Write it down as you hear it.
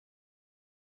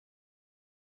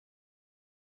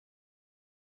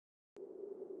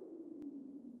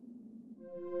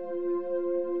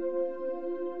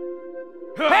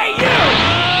Hey, you!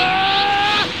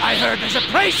 I heard there's a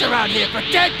place around here for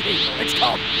dead people. It's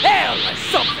called Hell or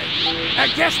something.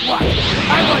 And guess what?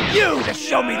 I want you to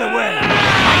show me the way.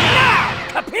 Right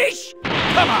now! Capiche?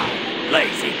 Come on,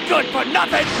 lazy good for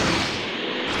nothing!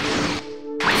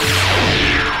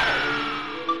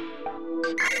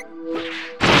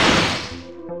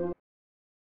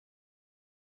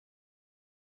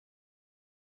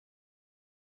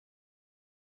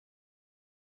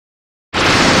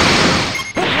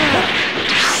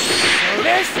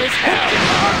 This is hell!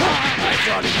 I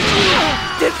thought it was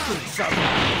different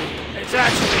somehow. It's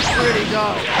actually pretty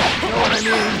dull. Know what I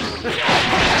mean?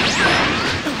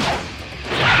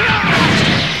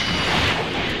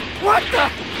 What the?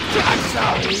 I'm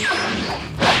sorry.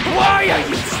 Why are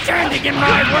you standing in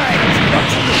my way? Don't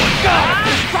you know a god of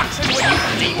destruction when you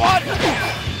see one?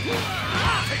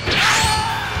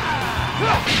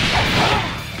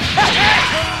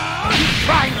 Are you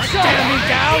trying to stare me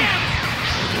down?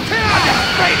 I'm not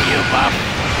afraid of you, Buff!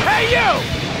 Hey, you!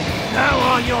 Now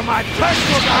on, you're my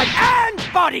personal guide and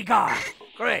bodyguard!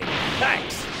 Great,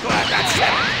 thanks. Glad that's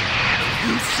settled.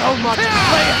 You so much as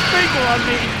lay a finger on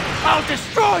me, I'll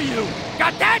destroy you!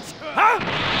 Got that? Huh?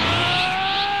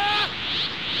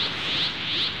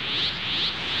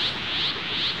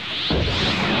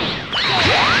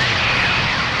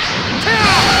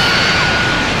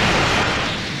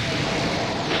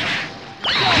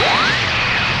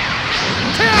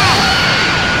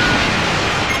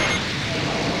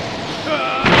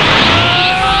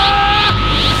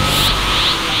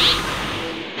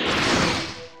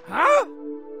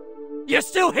 You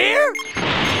still here?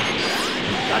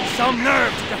 You've got some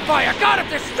nerve to defy a god of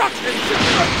destruction!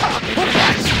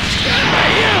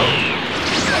 Hey, you!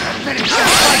 Better finish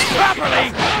this fight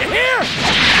properly! You hear?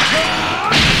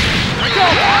 Go!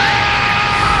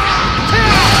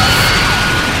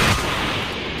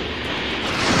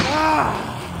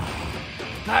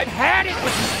 I've had it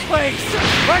with this place!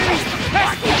 Where do these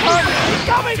pesky vermin keep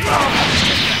coming from?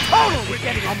 Totally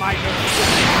getting on my nerves!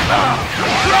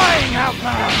 Crying out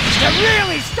loud! They're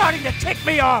really starting to tick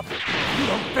me off! If you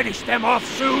don't finish them off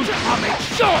soon, I'll make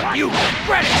sure you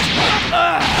regret it!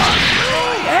 I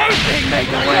hate being made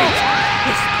to wait!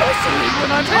 Especially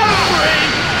when I'm hungry!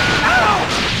 Ow!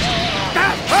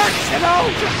 That hurts, you know!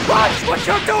 Watch what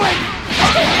you're doing!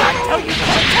 Did I tell you to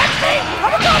protect me?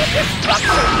 I'm a god of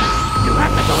destruction! You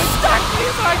have to go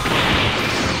exactly as I...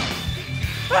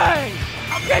 Hey!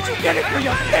 Can't you get it through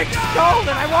your thick skull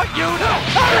that I want you to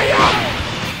hurry up?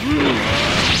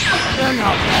 They're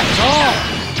not bad at all.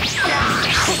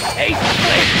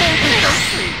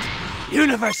 Tasty,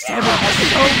 Universe 7 has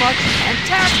so much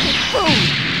fantastic food.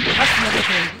 That's the other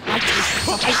thing. I tasted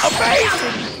something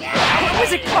amazing. What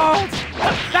was it called?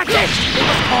 That's it. It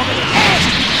was called an egg.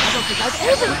 I don't think I've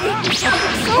ever eaten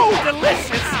something so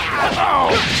delicious.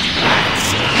 Oh,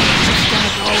 rats. My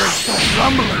stomach always starts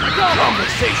rumbling.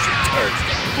 Conversation turns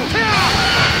to food.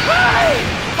 Hey!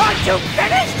 Aren't you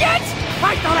finished yet?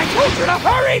 I thought I told you to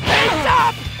hurry things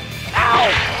up! Ow!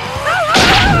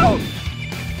 Ow!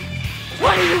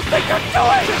 What do you think you're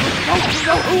doing? Don't you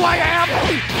know who I am?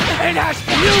 And as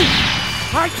for you,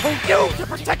 I told you to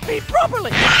protect me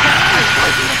properly! I'm going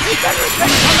to keep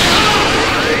everything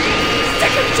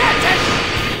stick enchanted!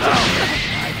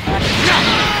 I've had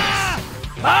enough!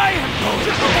 I am going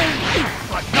to go,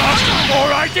 but not before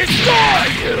I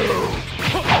destroy you!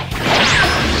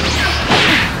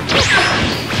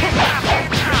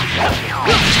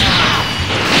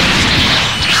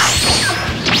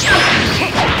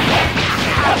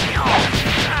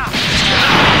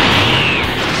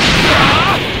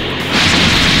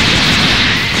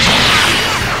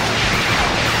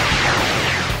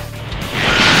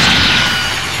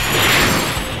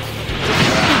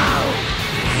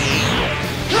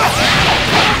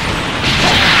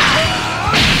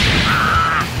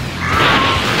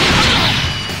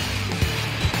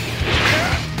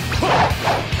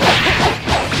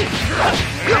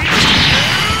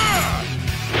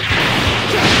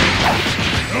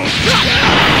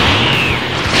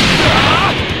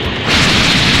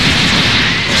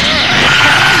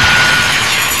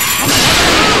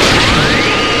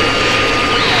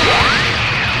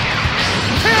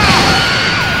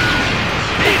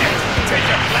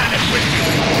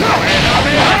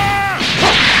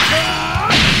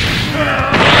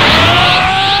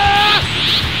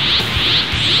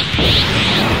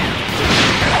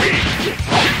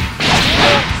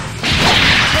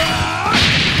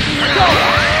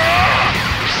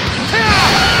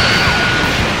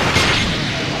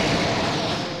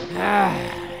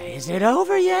 Is it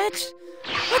over yet?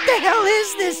 What the hell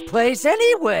is this place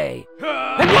anyway?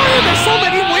 And why are there so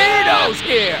many weirdos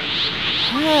here?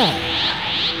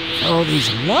 All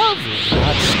these lovely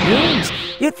hot springs.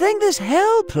 You'd think this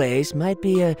hell place might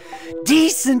be a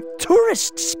decent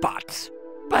tourist spot.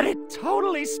 But it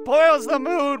totally spoils the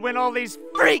mood when all these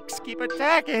freaks keep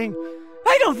attacking.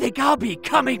 I don't think I'll be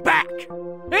coming back.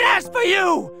 And as for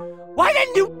you, why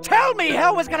didn't you tell me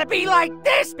hell was gonna be like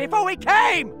this before we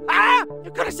came? Huh?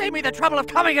 You could have saved me the trouble of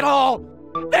coming at all.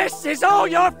 This is all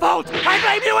your fault. I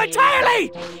blame you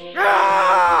entirely.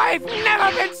 I've never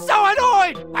been so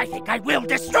annoyed. I think I will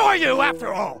destroy you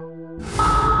after all.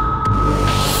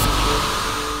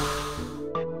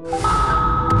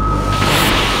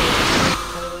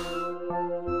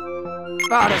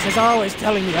 Bardas is always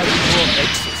telling me I need more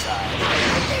exercise.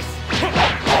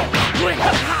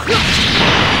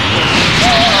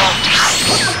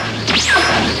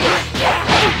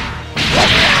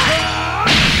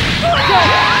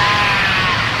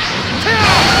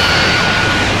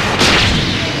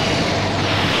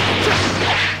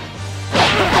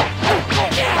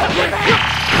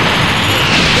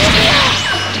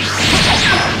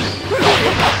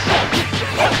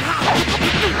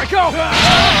 Here I go!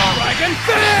 Dragon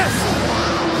Fist!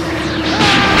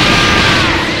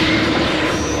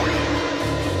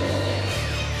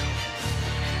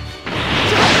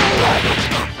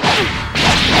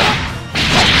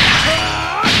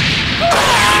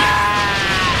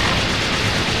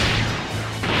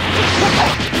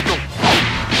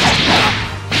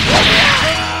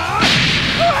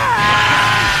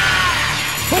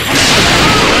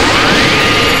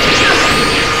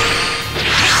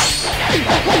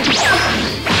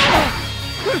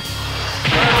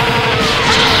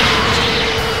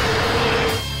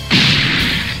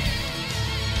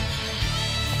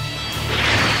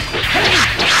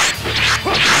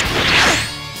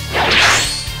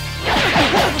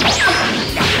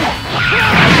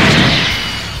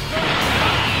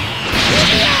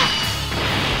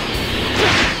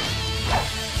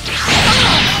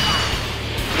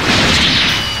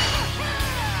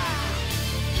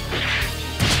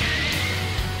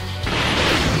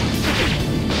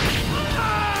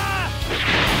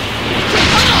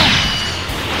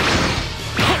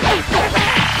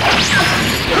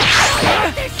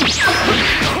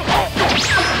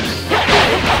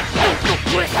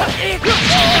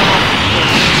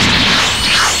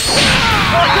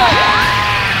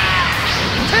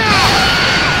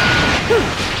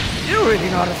 You really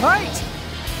know how to fight.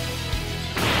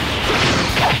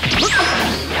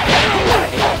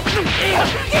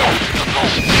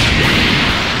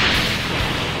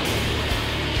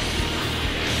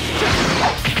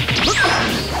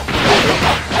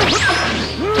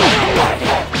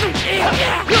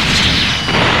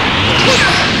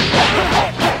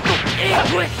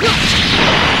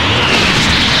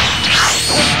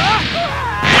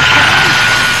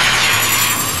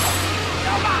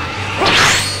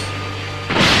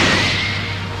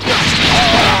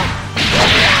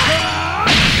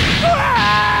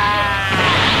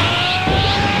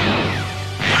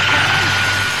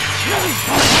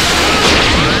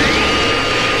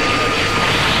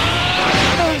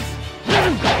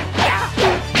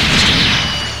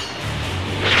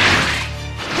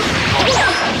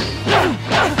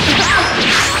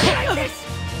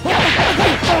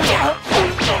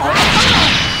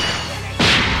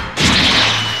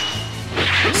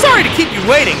 Sorry to keep you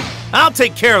waiting. I'll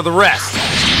take care of the rest.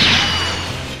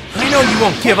 I know you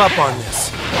won't give up on this.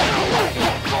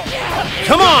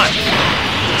 Come on!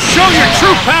 Show your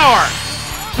true power!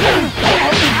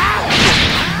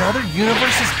 Another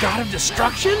universe's god of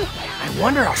destruction? I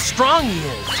wonder how strong he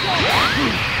is.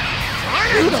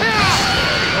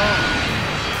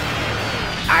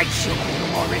 I'd show you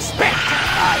more respect.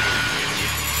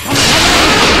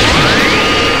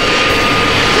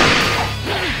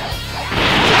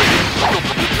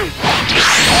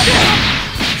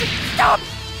 Stop!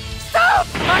 Stop!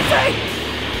 I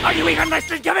say! Are you even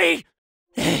listening to me?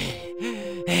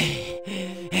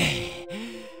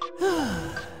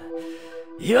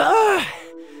 You're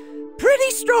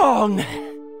pretty strong.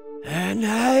 And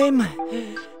I'm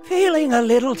feeling a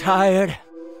little tired.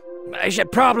 I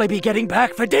should probably be getting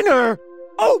back for dinner.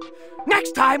 Oh!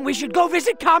 Next time we should go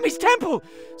visit Kami's temple.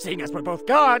 Seeing as we're both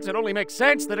gods, it only makes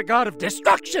sense that a god of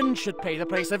destruction should pay the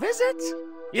place a visit.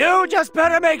 You just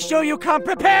better make sure you come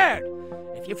prepared.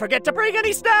 If you forget to bring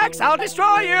any snacks, I'll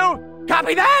destroy you.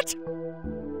 Copy that?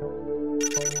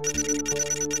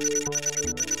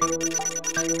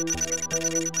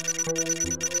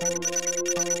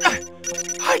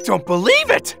 I don't believe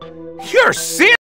it! You're serious!